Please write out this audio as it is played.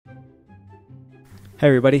Hey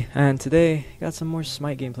everybody, and today got some more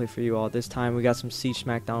Smite gameplay for you all. This time we got some Siege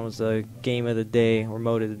Smackdown. Was the game of the day, or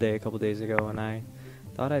mode of the day, a couple days ago, and I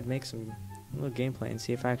thought I'd make some little gameplay and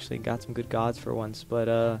see if I actually got some good gods for once. But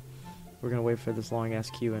we're gonna wait for this long ass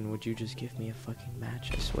queue, and would you just give me a fucking match?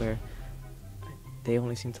 I swear, they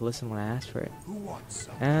only seem to listen when I ask for it,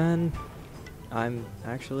 and I'm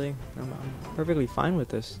perfectly fine with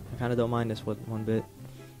this. I kind of don't mind this one bit.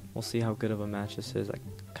 We'll see how good of a match this is. I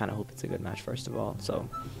kind of hope it's a good match first of all. So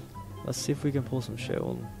let's see if we can pull some shit.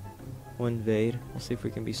 We'll invade. We'll see if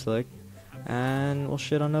we can be slick. And we'll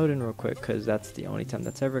shit on Odin real quick, because that's the only time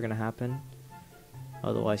that's ever going to happen.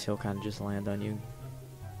 Otherwise he'll kind of just land on you.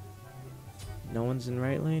 No one's in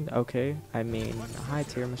right lane? Okay. I mean, hi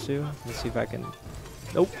Tiramisu. Let's see if I can...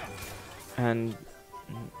 Nope. And...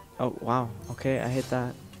 Oh, wow. Okay, I hit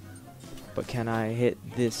that. But can I hit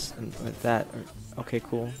this and with that? Okay,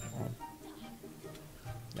 cool.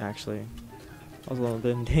 Actually, I was a little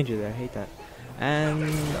bit in danger there. I hate that. And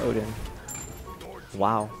Odin.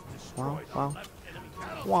 Wow. Wow. Wow.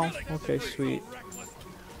 Wow. Okay, sweet.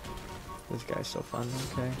 This guy's so fun.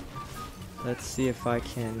 Okay. Let's see if I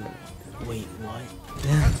can... Wait, what?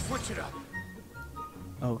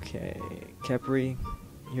 Okay. Kepri,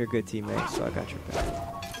 you're a good teammate, so I got your back.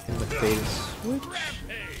 And the beta switch.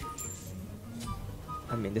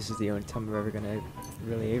 I mean, this is the only time we're ever gonna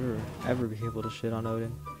really ever be able to shit on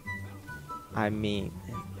Odin. I mean,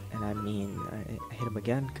 I hit him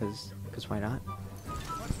again, cause why not?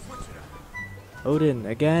 Odin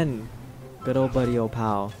again, good old buddy, old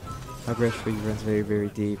pal. My brush for you runs very, very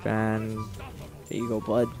deep, and there you go,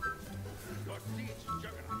 bud.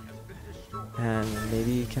 And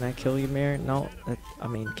maybe can I kill you, Mir? No, I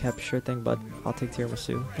mean, Kep, sure thing, bud. I'll take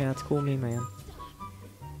Tiramisu. Yeah, that's cool, me, man.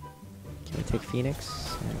 Can we take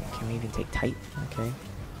Phoenix? Can we even take Tight? Okay.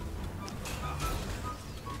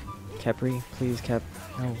 Kepri, please, Kep.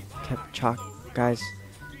 No, Kep, Chalk. Guys,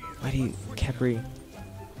 why do you... Kepri.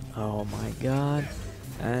 Oh my god.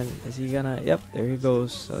 And is he gonna... Yep, there he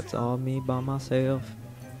goes. So it's all me by myself.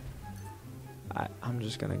 I'm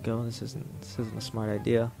just gonna go. This isn't a smart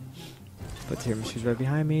idea. But Tiramisu's right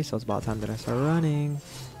behind me, so it's about time that I start running.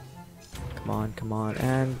 Come on, come on.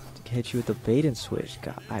 And... hit you with the bait and switch.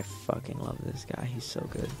 God, I fucking love this guy. He's so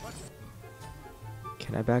good.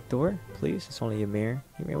 Can I backdoor? Please? It's only Ymir.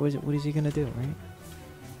 Ymir, what is he gonna do, right?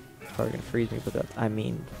 He's probably gonna freeze me, but that, I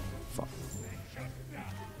mean, fuck.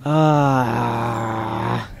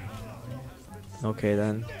 Okay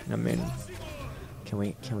then. I mean, can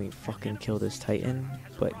we fucking kill this Titan?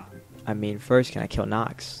 But I mean, first, can I kill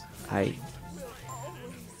Nox? I'm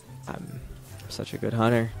such a good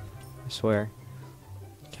hunter. I swear.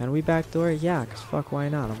 Can we backdoor? Yeah, cause fuck, why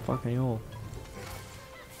not? I'm fucking old.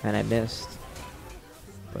 And I missed.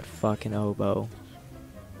 But fucking oboe.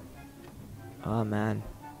 Oh man.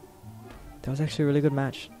 That was actually a really good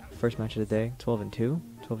match. First match of the day. 12-2?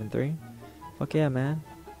 12-3? Fuck yeah, man.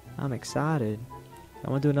 I'm excited. I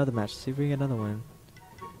want to do another match. See if we can get another one.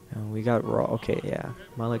 And we got Raw. Okay, yeah.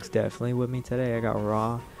 Malik's definitely with me today. I got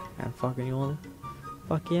Raw and fucking Ullr.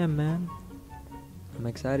 Fuck yeah, man. I'm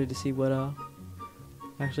excited to see what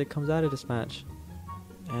actually comes out of this match.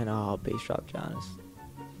 And base drop Janus.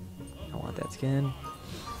 I want that skin.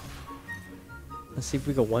 Let's see if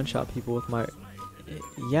we can one-shot people with my...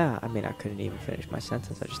 Yeah, I mean, I couldn't even finish my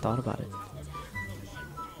sentence. I just thought about it.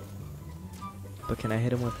 But can I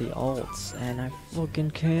hit him with the ults? And I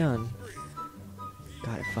fucking can.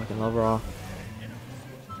 God, I fucking love Raw.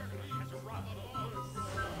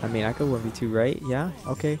 I mean, I could 1v2, right? Yeah?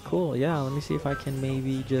 Okay, cool. Yeah, let me see if I can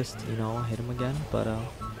maybe just, you know, hit him again. But, I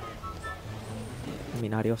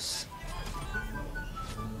mean, adios.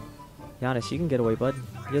 Giannis, you can get away, bud.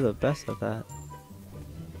 You're the best at that.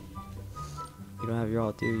 You don't have your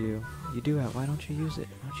ult, do you? You do have. Why don't you use it?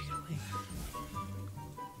 Why don't you get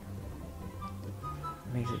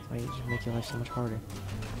away? Just make your life so much harder.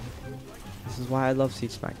 This is why I love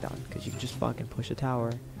Siege Smackdown, because you can just fucking push a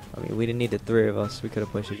tower. I mean, we didn't need the three of us. We could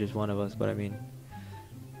have pushed it just one of us, but I mean,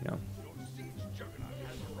 you know.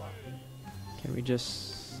 Can we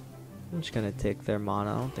just... I'm just gonna take their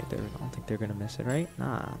mana. I don't think they're gonna miss it, right?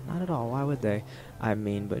 Nah, not at all. Why would they? I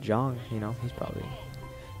mean, but Jong, you know,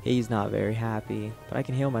 he's not very happy. But I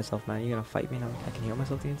can heal myself, man. You're gonna fight me now? I can heal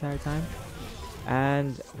myself the entire time.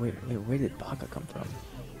 And wait, where did Baka come from?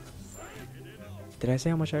 Did I say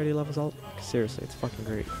how much I already love his ult? Seriously, it's fucking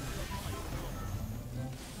great.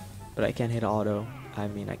 But I can't hit auto. I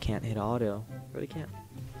mean, I can't hit auto. Really can't.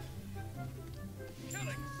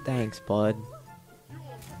 Thanks, bud.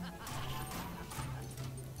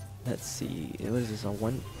 Let's see. What is this? A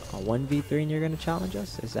 1v3 and you're gonna challenge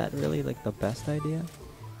us? Is that really like the best idea?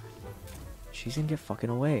 She's gonna get fucking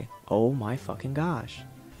away. Oh my fucking gosh.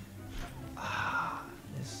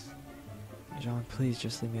 This... John, please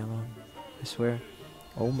just leave me alone. I swear.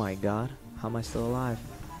 Oh my god. How am I still alive?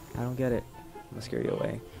 I don't get it. I'm gonna scare you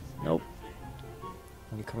away. Nope.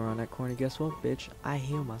 When you come around that corner, guess what, bitch? I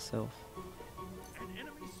heal myself.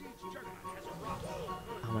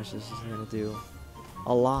 How much this is gonna do?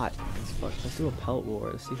 A lot. Let's do a pelt war.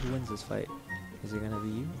 Let's see who wins this fight. Is it gonna be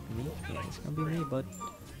you? Me? Yeah, it's gonna be me, bud.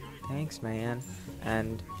 Thanks, man.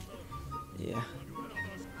 And yeah,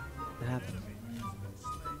 it happened.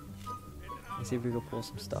 Let's see if we can pull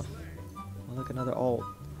some stuff. Oh, look, another ult.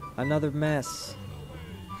 Another mess.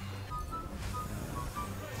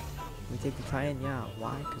 We take the Titan? Yeah.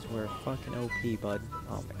 Why? Because we're fucking OP, bud.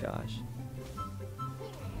 Oh my gosh.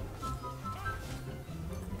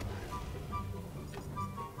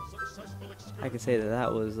 I could say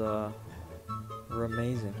that was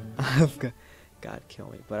amazing. God kill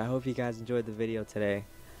me. But I hope you guys enjoyed the video today.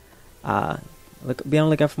 Be on the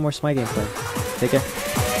lookout for more Smite gameplay. Take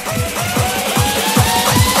care.